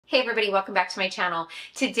Hey everybody, welcome back to my channel.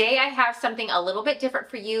 Today I have something a little bit different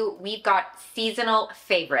for you. We've got seasonal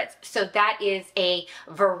favorites. So that is a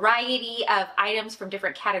variety of items from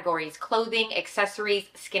different categories: clothing, accessories,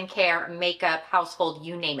 skincare, makeup, household,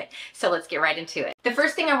 you name it. So let's get right into it. The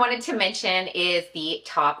first thing I wanted to mention is the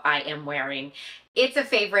top I am wearing. It's a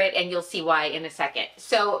favorite and you'll see why in a second.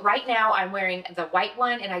 So right now I'm wearing the white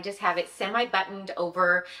one and I just have it semi-buttoned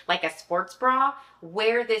over like a sports bra.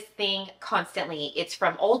 Wear this thing constantly. It's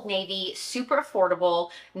from Old Navy, super affordable,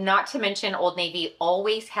 not to mention Old Navy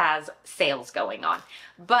always has sales going on.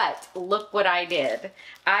 But look what I did.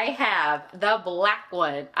 I have the black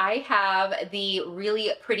one. I have the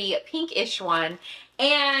really pretty pinkish one,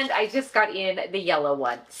 and I just got in the yellow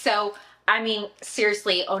one. So I mean,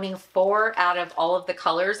 seriously, owning 4 out of all of the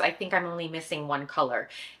colors, I think I'm only missing one color.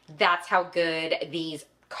 That's how good these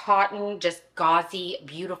cotton, just gauzy,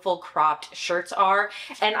 beautiful cropped shirts are.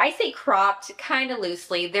 And I say cropped kind of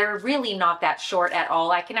loosely. They're really not that short at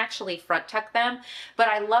all. I can actually front tuck them, but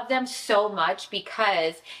I love them so much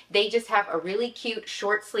because they just have a really cute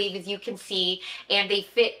short sleeve, as you can see, and they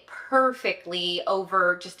fit perfectly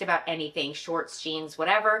over just about anything, shorts, jeans,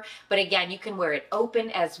 whatever. But again, you can wear it open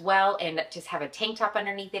as well and just have a tank top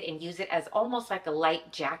underneath it and use it as almost like a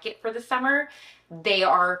light jacket for the summer. They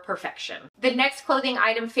are perfection. The next clothing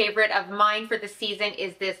item favorite of mine for the season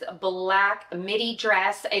is this black midi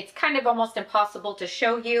dress. It's kind of almost impossible to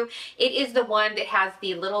show you. It is the one that has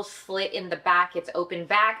the little slit in the back. It's open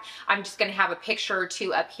back. I'm just gonna have a picture or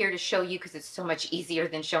two up here to show you because it's so much easier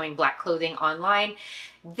than showing black clothing online.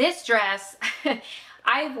 This dress,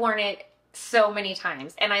 I've worn it so many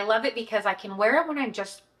times and I love it because I can wear it when I'm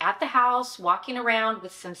just at the house, walking around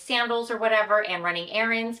with some sandals or whatever and running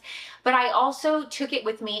errands. But I also took it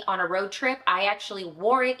with me on a road trip. I actually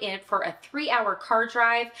wore it in for a 3-hour car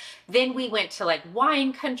drive. Then we went to like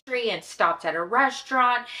wine country and stopped at a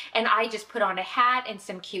restaurant, and I just put on a hat and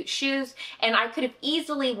some cute shoes, and I could have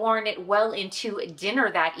easily worn it well into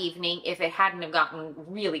dinner that evening if it hadn't have gotten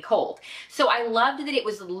really cold. So I loved that it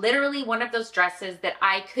was literally one of those dresses that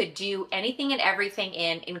I could do anything and everything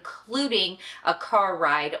in, including a car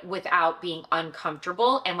ride, without being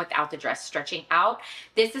uncomfortable and without the dress stretching out.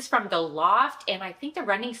 This is from the Loft, and I think they're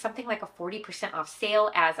running something like a 40% off sale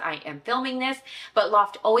as I am filming this, but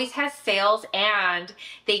Loft always has sales, and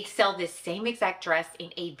they sell this same exact dress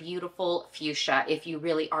in a beautiful fuchsia if you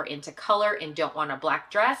really are into color and don't want a black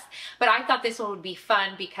dress. But I thought this one would be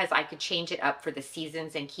fun because I could change it up for the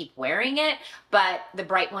seasons and keep wearing it, but the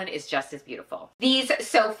bright one is just as beautiful. These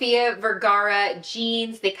Sofia Vergara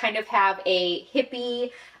jeans, they kind of have a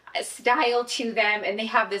hippie style to them, and they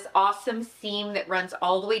have this awesome seam that runs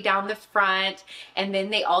all the way down the front, and then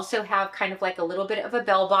they also have kind of like a little bit of a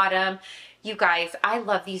bell bottom. You guys, I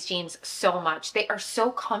love these jeans so much. They are so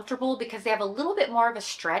comfortable because they have a little bit more of a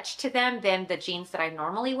stretch to them than the jeans that I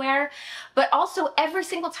normally wear. But also every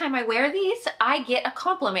single time I wear these, I get a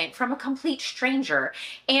compliment from a complete stranger.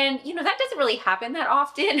 And you know, that doesn't really happen that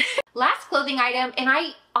often. Last clothing item, and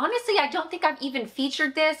honestly, I don't think I've even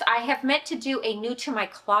featured this. I have meant to do a new to my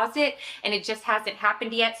closet and it just hasn't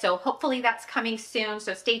happened yet. So hopefully that's coming soon.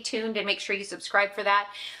 So stay tuned and make sure you subscribe for that.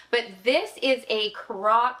 But this is a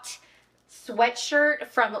cropped sweatshirt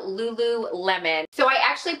from Lululemon. So I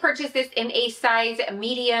actually purchased this in a size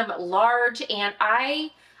medium large, and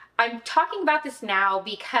I'm talking about this now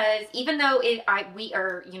because even though we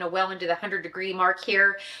are, you know, well into the 100-degree mark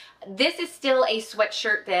here, this is still a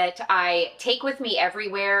sweatshirt that I take with me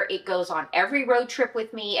everywhere. It goes on every road trip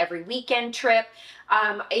with me, every weekend trip.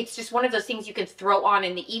 It's just one of those things you can throw on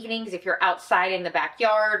in the evenings if you're outside in the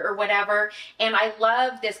backyard or whatever. And I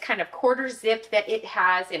love this kind of quarter zip that it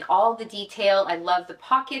has in all the detail. I love the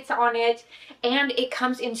pockets on it, and it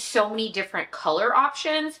comes in so many different color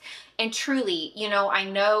options. And truly, you know, I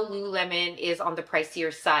know Lululemon is on the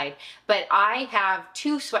pricier side, but I have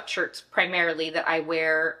 2 sweatshirts primarily that I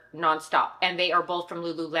wear nonstop, and they are both from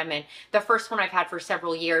Lululemon. The first one I've had for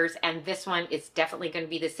several years, and this one is definitely going to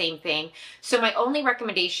be the same thing. So my only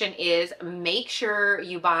recommendation is make sure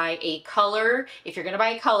you buy a color, if you're going to buy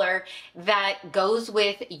a color that goes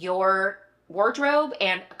with your wardrobe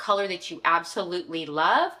and a color that you absolutely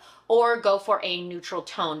love, or go for a neutral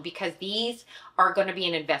tone, because these are going to be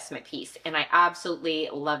an investment piece, and I absolutely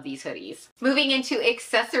love these hoodies. Moving into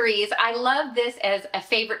accessories, I love this as a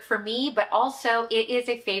favorite for me, but also it is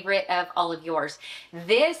a favorite of all of yours.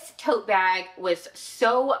 This tote bag was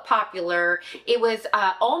so popular. It was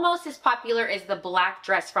almost as popular as the black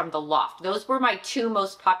dress from the Loft. Those were my 2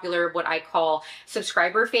 most popular, what I call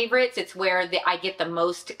subscriber favorites. It's where I get the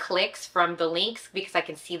most clicks from the links because I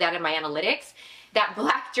can see that in my analytics. that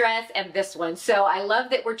black dress and this one. So I love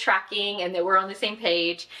that we're tracking and that we're on the same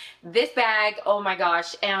page. This bag, oh my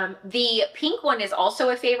gosh. The pink one is also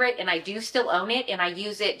a favorite, and I do still own it, and I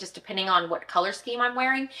use it just depending on what color scheme I'm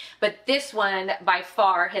wearing. But this one by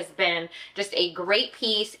far has been just a great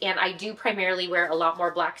piece, and I do primarily wear a lot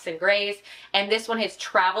more blacks and grays. And this one has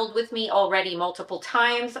traveled with me already multiple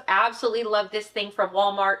times. Absolutely love this thing from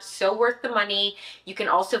Walmart. So worth the money. You can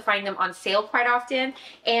also find them on sale quite often.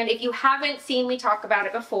 And if you haven't seen me talk about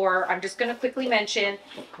it before, I'm just going to quickly mention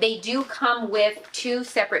they do come with 2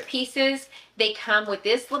 separate pieces. They come with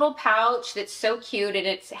this little pouch that's so cute, and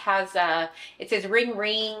it says ring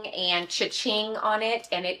ring and cha-ching on it,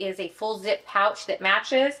 and it is a full zip pouch that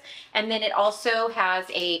matches. And then it also has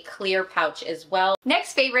a clear pouch as well.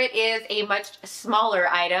 Next favorite is a much smaller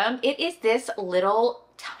item. It is this little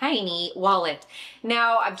tiny wallet.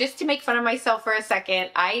 Now, just to make fun of myself for a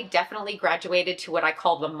second, I definitely graduated to what I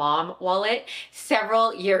call the mom wallet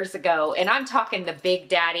several years ago. And I'm talking the Big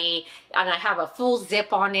Daddy, and I have a full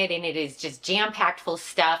zip on it, and it is just jam-packed full of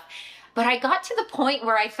stuff. But I got to the point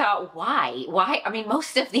where I thought, why? Why? I mean,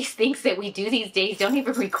 most of these things that we do these days don't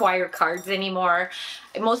even require cards anymore.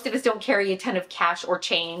 Most of us don't carry a ton of cash or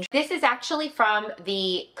change. This is actually from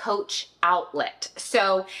the Coach outlet.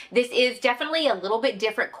 So this is definitely a little bit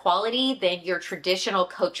different quality than your traditional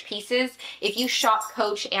Coach pieces. If you shop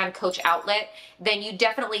Coach and Coach outlet, then you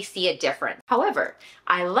definitely see a difference. However,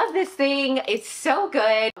 I love this thing. It's so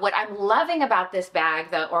good. What I'm loving about this bag,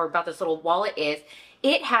 or about this little wallet, is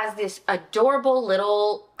it has this adorable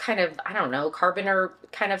little kind of, I don't know, carabiner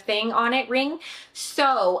kind of thing on it, ring.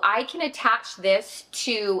 So I can attach this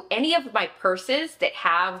to any of my purses that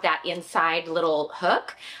have that inside little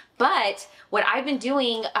hook. But what I've been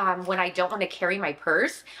doing when I don't want to carry my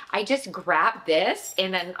purse, I just grab this,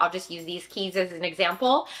 and then I'll just use these keys as an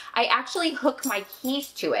example. I actually hook my keys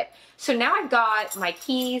to it. So now I've got my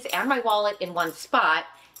keys and my wallet in one spot.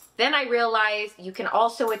 Then I realized you can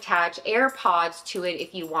also attach AirPods to it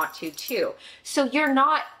if you want to too. So you're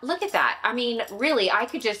not, look at that. I mean, really, I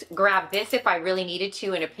could just grab this if I really needed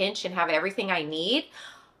to in a pinch and have everything I need.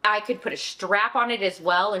 I could put a strap on it as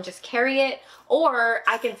well and just carry it, or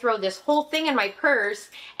I can throw this whole thing in my purse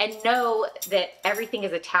and know that everything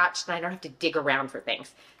is attached and I don't have to dig around for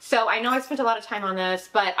things. So I know I spent a lot of time on this,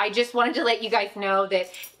 but I just wanted to let you guys know that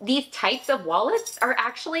these types of wallets are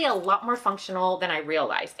actually a lot more functional than I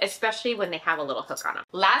realized, especially when they have a little hook on them.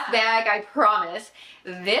 Last bag, I promise.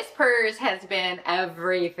 This purse has been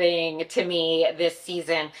everything to me this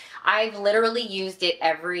season. I've literally used it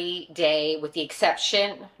every day with the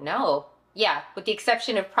exception, with the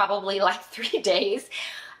exception of probably like 3 days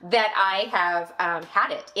that I have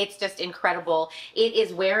had it. It's just incredible. It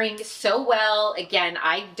is wearing so well. Again,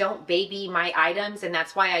 I don't baby my items, and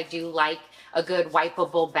that's why I do like a good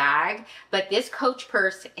wipeable bag. But this Coach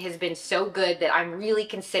purse has been so good that I'm really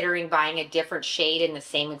considering buying a different shade in the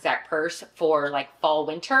same exact purse for like fall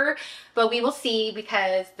winter. But we will see,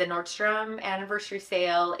 because the Nordstrom anniversary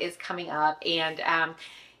sale is coming up, and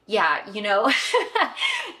yeah, you know,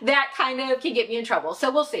 that kind of can get me in trouble.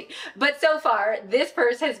 So we'll see. But so far, this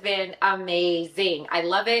purse has been amazing. I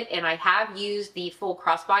love it. And I have used the full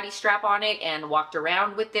crossbody strap on it and walked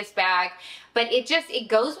around with this bag. But it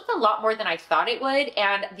goes with a lot more than I thought it would.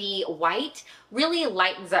 And the white really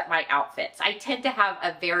lightens up my outfits. I tend to have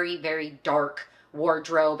a very, very dark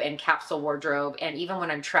wardrobe and capsule wardrobe, and even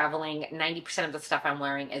when I'm traveling, 90% of the stuff I'm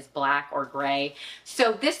wearing is black or gray.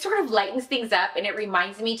 So this sort of lightens things up, and it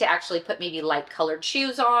reminds me to actually put maybe light colored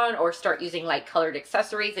shoes on or start using light colored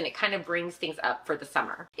accessories, and it kind of brings things up for the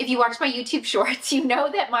summer. If you watch my YouTube shorts, you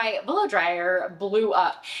know that my blow dryer blew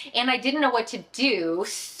up and I didn't know what to do,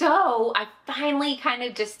 so I finally kind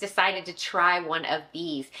of just decided to try one of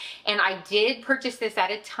these. And I did purchase this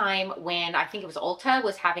at a time when I think it was Ulta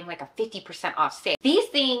was having like a 50% off sale. These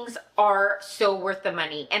things are so worth the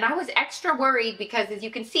money. And I was extra worried because, as you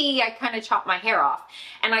can see, I kind of chopped my hair off.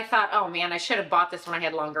 And I thought, oh man, I should have bought this when I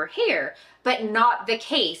had longer hair. But not the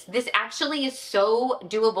case. This actually is so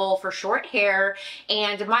doable for short hair.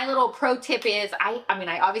 And my little pro tip is, I mean,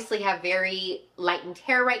 I obviously have very lightened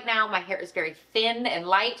hair right now. My hair is very thin and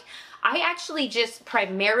light. I actually just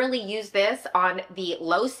primarily use this on the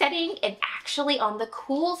low setting and actually on the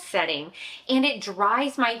cool setting, and it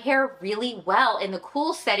dries my hair really well. And the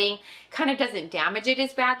cool setting kind of doesn't damage it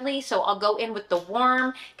as badly. So I'll go in with the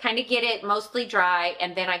warm, kind of get it mostly dry,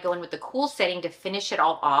 and then I go in with the cool setting to finish it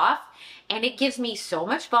all off. and it gives me so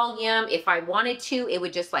much volume. If I wanted to, it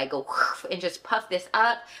would just like go and just puff this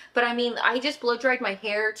up. But I mean, I just blow dried my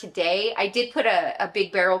hair today. I did put a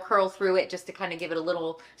big barrel curl through it just to kind of give it a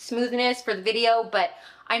little smoothness for the video, but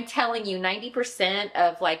I'm telling you, 90%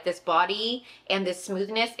 of like this body and this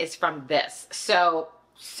smoothness is from this. So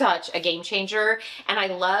such a game changer, and I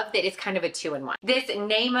love that it's kind of a 2-in-1. This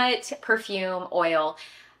Name It perfume oil,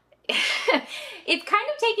 it's kind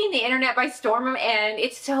of taking the internet by storm, and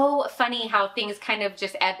it's so funny how things kind of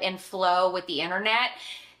just ebb and flow with the internet.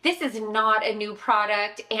 This is not a new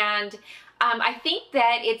product, and I think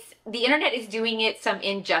that the internet is doing it some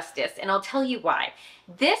injustice, and I'll tell you why.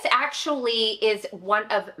 This actually is one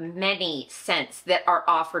of many scents that are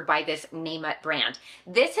offered by this Name It brand.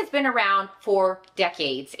 This has been around for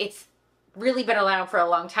decades. It's really been around for a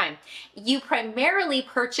long time. You primarily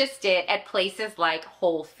purchased it at places like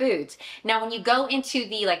Whole Foods. Now, when you go into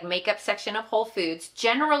the like makeup section of Whole Foods,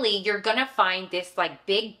 generally you're gonna find this like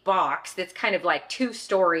big box that's kind of like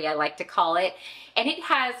 2-story, I like to call it, and it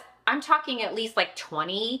has, I'm talking at least like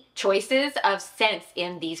 20 choices of scents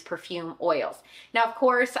in these perfume oils. Now, of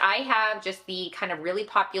course, I have just the kind of really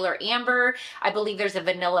popular amber. I believe there's a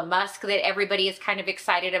vanilla musk that everybody is kind of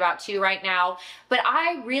excited about too right now. But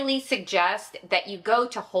I really suggest that you go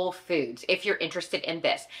to Whole Foods if you're interested in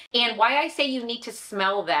this. And why I say you need to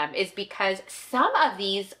smell them is because some of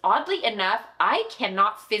these, oddly enough, I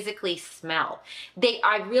cannot physically smell.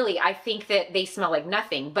 I think that they smell like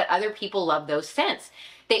nothing, but other people love those scents.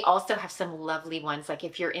 They also have some lovely ones, like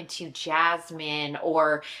if you're into jasmine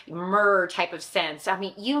or myrrh type of scents. I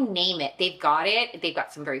mean, you name it, they've got it. They've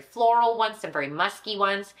got some very floral ones, some very musky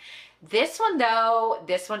ones. This one though,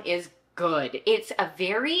 this one is good. It's a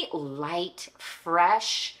very light,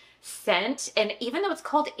 fresh scent. And even though it's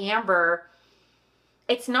called amber,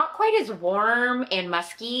 it's not quite as warm and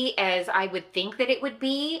musky as I would think that it would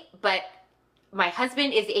be, but my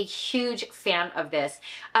husband is a huge fan of this.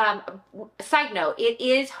 Side note, it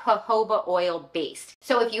is jojoba oil based.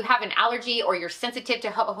 So if you have an allergy or you're sensitive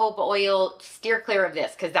to jojoba oil, steer clear of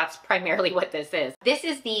this because that's primarily what this is. This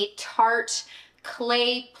is the Tarte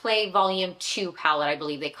Clay Play Volume 2 palette, I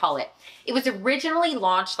believe they call it. It was originally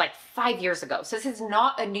launched like 5 years ago, so this is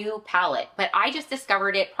not a new palette, but I just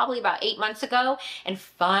discovered it probably about 8 months ago and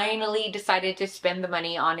finally decided to spend the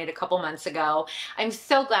money on it a couple months ago. I'm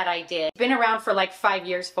so glad I did. It's been around for like 5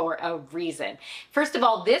 years for a reason. First of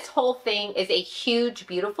all, this whole thing is a huge,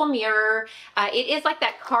 beautiful mirror. It is like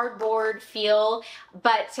that cardboard feel,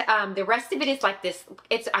 but the rest of it is like this.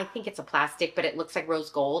 I think it's a plastic, but it looks like rose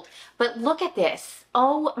gold. But look at this.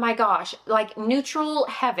 Oh my gosh, like neutral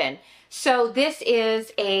heaven. So this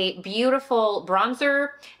is a beautiful bronzer,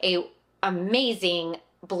 a amazing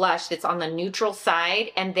blush that's on the neutral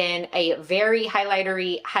side, and then a very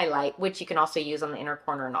highlightery highlight, which you can also use on the inner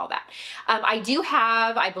corner and all that. I do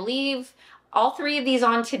have, I believe, all 3 of these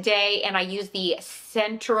on today, and I use the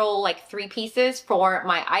central like 3 pieces for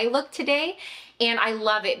my eye look today. And I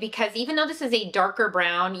love it because even though this is a darker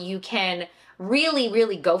brown, you can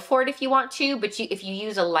really go for it if you want to, but if you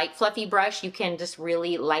use a light fluffy brush, you can just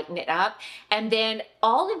really lighten it up. And then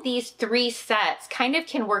all of these 3 sets kind of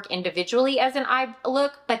can work individually as an eye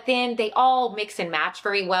look, but then they all mix and match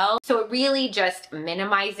very well. So it really just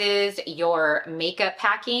minimizes your makeup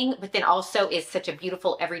packing, but then also is such a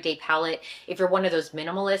beautiful everyday palette if you're one of those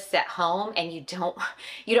minimalists at home and you don't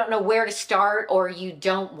know where to start, or you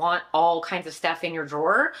don't want all kinds of stuff in your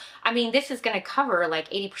drawer. I mean, this is going to cover like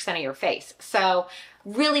 80% of your face. So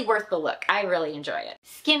really worth the look. I really enjoy it.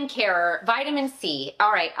 Skincare, vitamin C.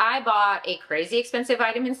 All right, I bought a crazy expensive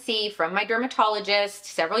vitamin C from my dermatologist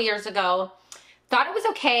several years ago. Thought it was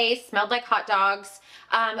okay, smelled like hot dogs,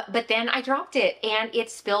 but then I dropped it and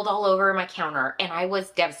it spilled all over my counter and I was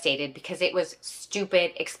devastated because it was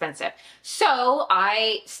stupid expensive. So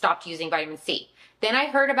I stopped using vitamin C. Then I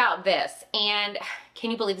heard about this, and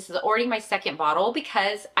can you believe this is already my 2nd bottle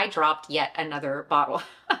because I dropped yet another bottle.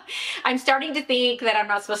 I'm starting to think that I'm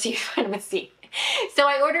not supposed to use vitamin C. So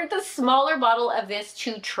I ordered the smaller bottle of this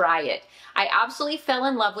to try it. I absolutely fell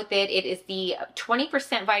in love with it. It is the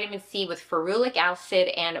 20% vitamin C with ferulic acid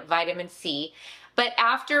and vitamin C. But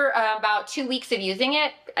after about 2 weeks of using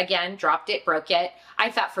it, again, dropped it, broke it,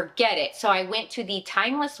 I thought, forget it. So I went to the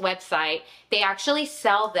Timeless website. They actually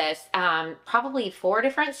sell this probably 4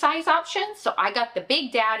 different size options. So I got the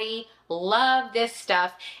Big Daddy, love this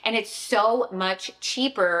stuff, and it's so much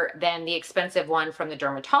cheaper than the expensive one from the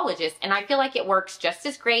dermatologist. And I feel like it works just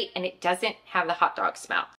as great, and it doesn't have the hot dog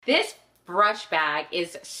smell. This brush bag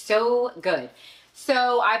is so good.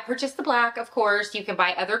 So I purchased the black, of course. You can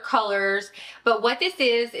buy other colors, but what this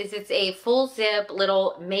is it's a full zip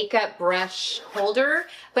little makeup brush holder.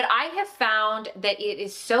 But I have found that it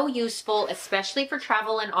is so useful, especially for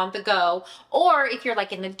travel and on the go, or if you're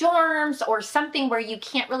like in the dorms or something where you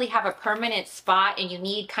can't really have a permanent spot and you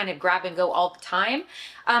need kind of grab and go all the time.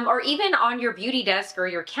 Or even on your beauty desk or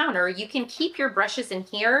your counter, you can keep your brushes in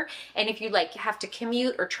here. And if you like have to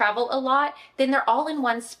commute or travel a lot, then they're all in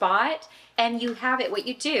one spot. And you have it, what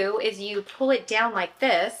you do is you pull it down like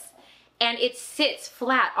this and it sits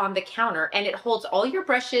flat on the counter and it holds all your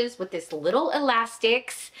brushes with this little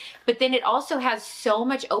elastics, but then it also has so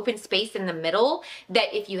much open space in the middle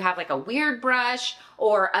that if you have like a weird brush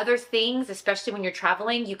or other things, especially when you're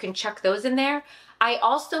traveling, you can chuck those in there. I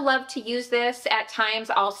also love to use this at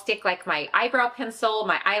times. I'll stick like my eyebrow pencil,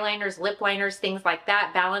 my eyeliners, lip liners, things like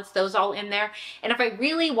that, balance those all in there. And if I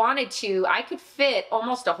really wanted to, I could fit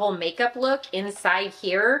almost a whole makeup look inside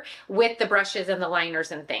here with the brushes and the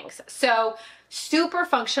liners and things. So super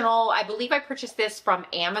functional. I believe I purchased this from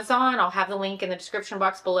Amazon. I'll have the link in the description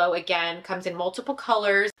box below. Again, comes in multiple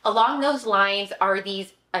colors. Along those lines are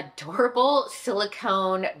these adorable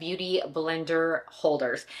silicone beauty blender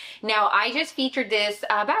holders. Now, I just featured this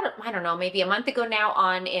about, I don't know, maybe a month ago now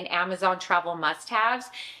on an Amazon travel must-haves.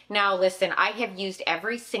 Now, listen, I have used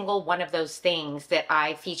every single one of those things that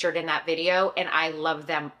I featured in that video, and I love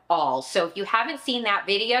them all. So if you haven't seen that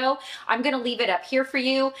video, I'm going to leave it up here for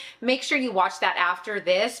you. Make sure you watch that after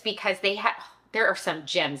this because there are some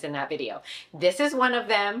gems in that video. This is one of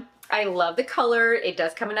them. I love the color. It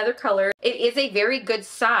does come in other colors. It is a very good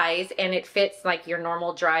size and it fits like your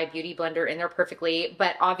normal dry beauty blender in there perfectly.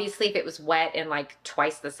 But obviously if it was wet and like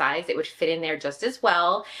twice the size, it would fit in there just as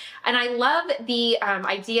well. And I love the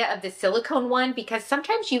idea of the silicone one because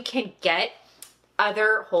sometimes you can get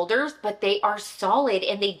other holders, but they are solid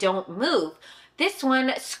and they don't move. This one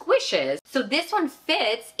squishes. So this one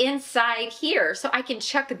fits inside here. So I can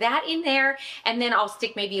chuck that in there and then I'll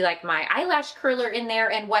stick maybe like my eyelash curler in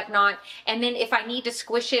there and whatnot. And then if I need to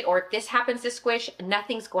squish it or if this happens to squish,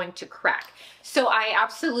 nothing's going to crack. So I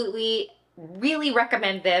absolutely really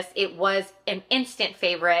recommend this. It was an instant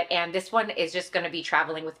favorite and this one is just going to be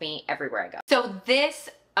traveling with me everywhere I go. So this,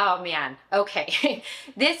 oh man, okay.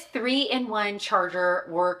 This 3-in-1 charger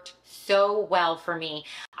worked so well for me.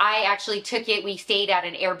 I actually took it, we stayed at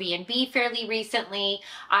an Airbnb fairly recently.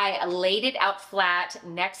 I laid it out flat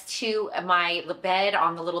next to my bed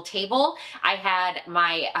on the little table. I had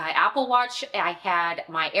my Apple Watch, I had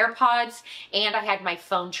my AirPods, and I had my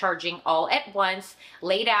phone charging all at once,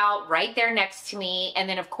 laid out right there next to me. And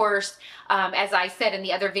then of course, as I said in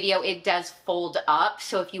the other video, it does fold up.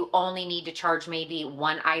 So if you only need to charge maybe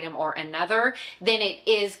one item or another, then it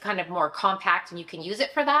is kind of more compact and you can use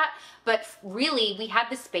it for that. But really, we had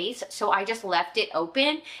the space, so I just left it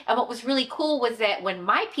open. And what was really cool was that when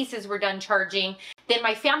my pieces were done charging, then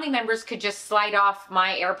my family members could just slide off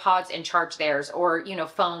my AirPods and charge theirs, or, you know,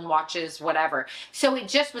 phone, watches, whatever. So it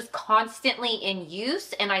just was constantly in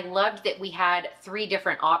use, and I loved that we had 3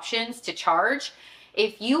 different options to charge.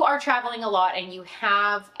 If you are traveling a lot and you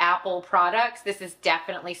have Apple products, this is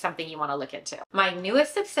definitely something you want to look into. My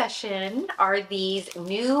newest obsession are these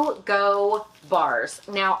New Go bars.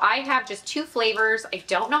 Now, I have just 2 flavors. I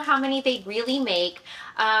don't know how many they really make.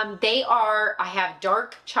 I have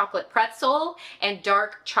dark chocolate pretzel and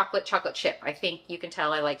dark chocolate chip. I think you can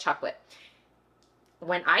tell I like chocolate.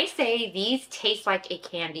 When I say these taste like a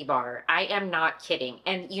candy bar, I am not kidding.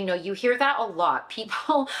 And you know, you hear that a lot.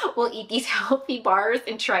 People will eat these healthy bars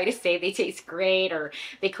and try to say they taste great, or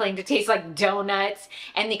they claim to taste like donuts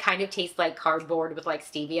and they kind of taste like cardboard with like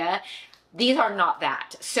stevia. These are not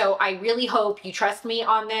that. So I really hope you trust me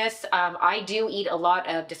on this. I do eat a lot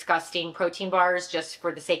of disgusting protein bars just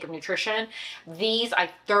for the sake of nutrition. These I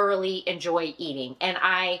thoroughly enjoy eating. And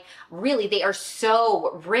they are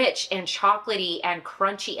so rich and chocolatey and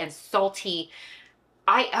crunchy and salty.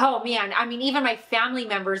 Oh man, I mean, even my family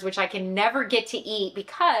members, which I can never get to eat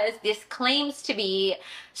because this claims to be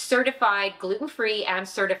certified gluten-free and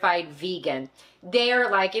certified vegan. They're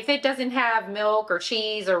like, if it doesn't have milk or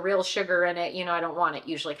cheese or real sugar in it, you know, I don't want it,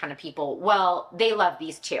 usually kind of people. Well, they love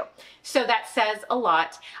these too. So that says a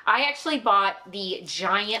lot. I actually bought the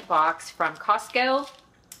giant box from Costco.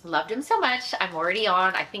 Loved them so much. I'm already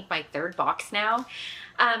on, I think, my 3rd box now.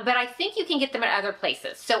 But I think you can get them at other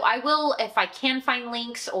places. So I will, if I can find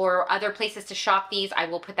links or other places to shop these, I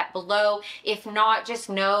will put that below. If not, just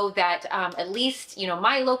know that at least, you know,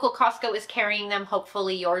 my local Costco is carrying them.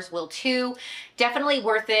 Hopefully yours will too. Definitely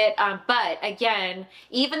worth it. But again,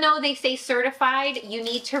 even though they say certified, you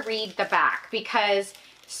need to read the back because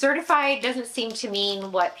certified doesn't seem to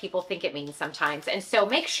mean what people think it means sometimes. And so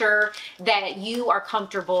make sure that you are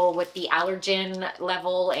comfortable with the allergen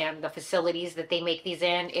level and the facilities that they make these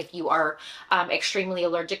in if you are extremely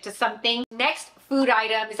allergic to something. Next food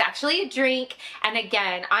item is actually a drink. And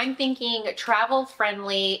again, I'm thinking travel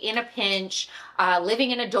friendly, in a pinch,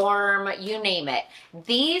 living in a dorm, you name it.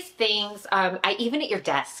 These things, even at your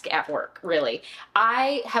desk at work, really.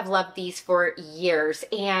 I have loved these for years,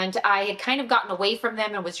 and I had kind of gotten away from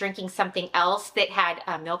them and was drinking something else that had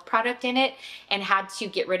a milk product in it and had to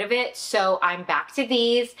get rid of it. So I'm back to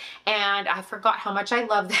these, and I forgot how much I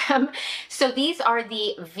love them. So these are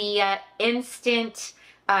the Via Instant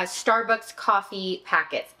Starbucks coffee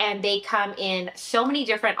packets, and they come in so many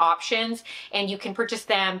different options, and you can purchase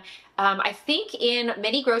them I think in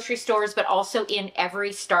many grocery stores, but also in every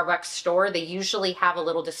Starbucks store. They usually have a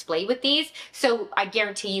little display with these, so I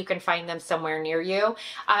guarantee you can find them somewhere near you.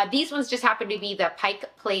 These ones just happen to be the Pike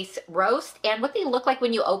Place Roast, and what they look like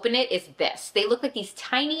when you open it is this. They look like these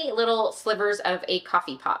tiny little slivers of a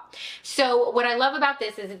coffee pop. So what I love about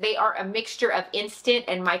this is that they are a mixture of instant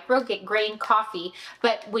and micro-grain coffee,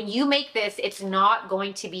 but when you make this, it's not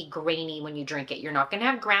going to be grainy when you drink it. You're not going to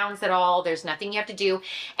have grounds at all. There's nothing you have to do,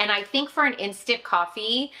 and I think for an instant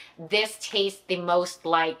coffee, this tastes the most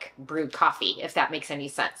like brewed coffee, if that makes any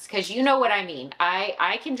sense. Because you know what I mean.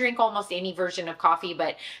 I can drink almost any version of coffee,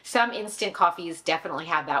 but some instant coffees definitely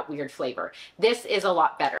have that weird flavor. This is a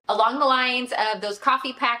lot better. Along the lines of those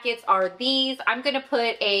coffee packets are these. I'm going to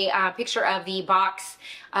put a picture of the box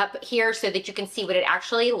up here so that you can see what it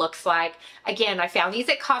actually looks like. Again, I found these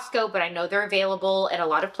at Costco, but I know they're available at a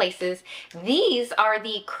lot of places. These are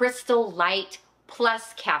the Crystal Light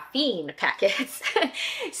plus caffeine packets.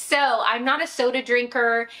 So I'm not a soda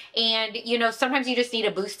drinker, and you know, sometimes you just need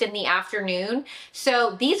a boost in the afternoon.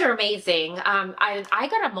 So these are amazing. I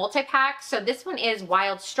got a multi-pack. So this one is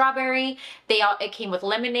wild strawberry. It came with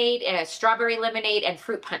lemonade and strawberry lemonade and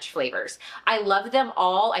fruit punch flavors. I love them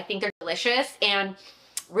all. I think they're delicious, and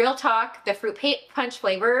real talk, the fruit punch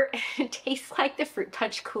flavor tastes like the fruit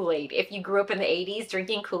punch Kool-Aid. If you grew up in the 80s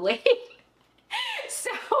drinking Kool-Aid. So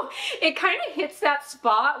it kind of hits that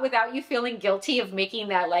spot without you feeling guilty of making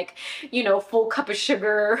that, like, you know, full cup of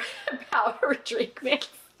sugar powder drink mix.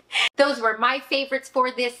 Those were my favorites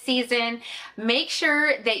for this season. Make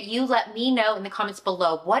sure that you let me know in the comments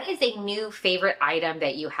below, what is a new favorite item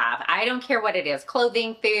that you have? I don't care what it is,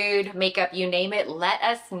 clothing, food, makeup, you name it. Let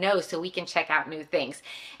us know so we can check out new things.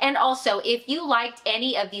 And also, if you liked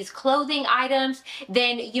any of these clothing items,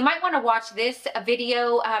 then you might want to watch this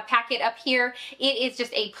video packet up here. It is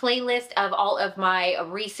just a playlist of all of my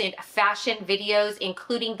recent fashion videos,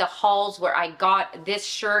 including the hauls where I got this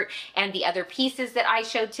shirt and the other pieces that I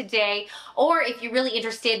showed today. Or if you're really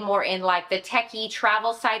interested more in like the techie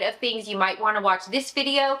travel side of things, you might want to watch this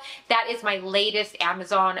video. That is my latest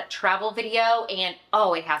Amazon travel video, and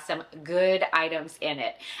oh, it has some good items in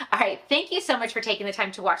it. All right, thank you so much for taking the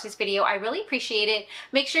time to watch this video. I really appreciate it.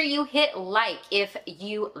 Make sure you hit like if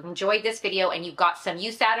you enjoyed this video and you got some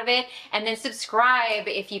use out of it, and then subscribe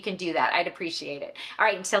if you can do that. I'd appreciate it. All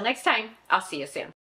right, until next time, I'll see you soon.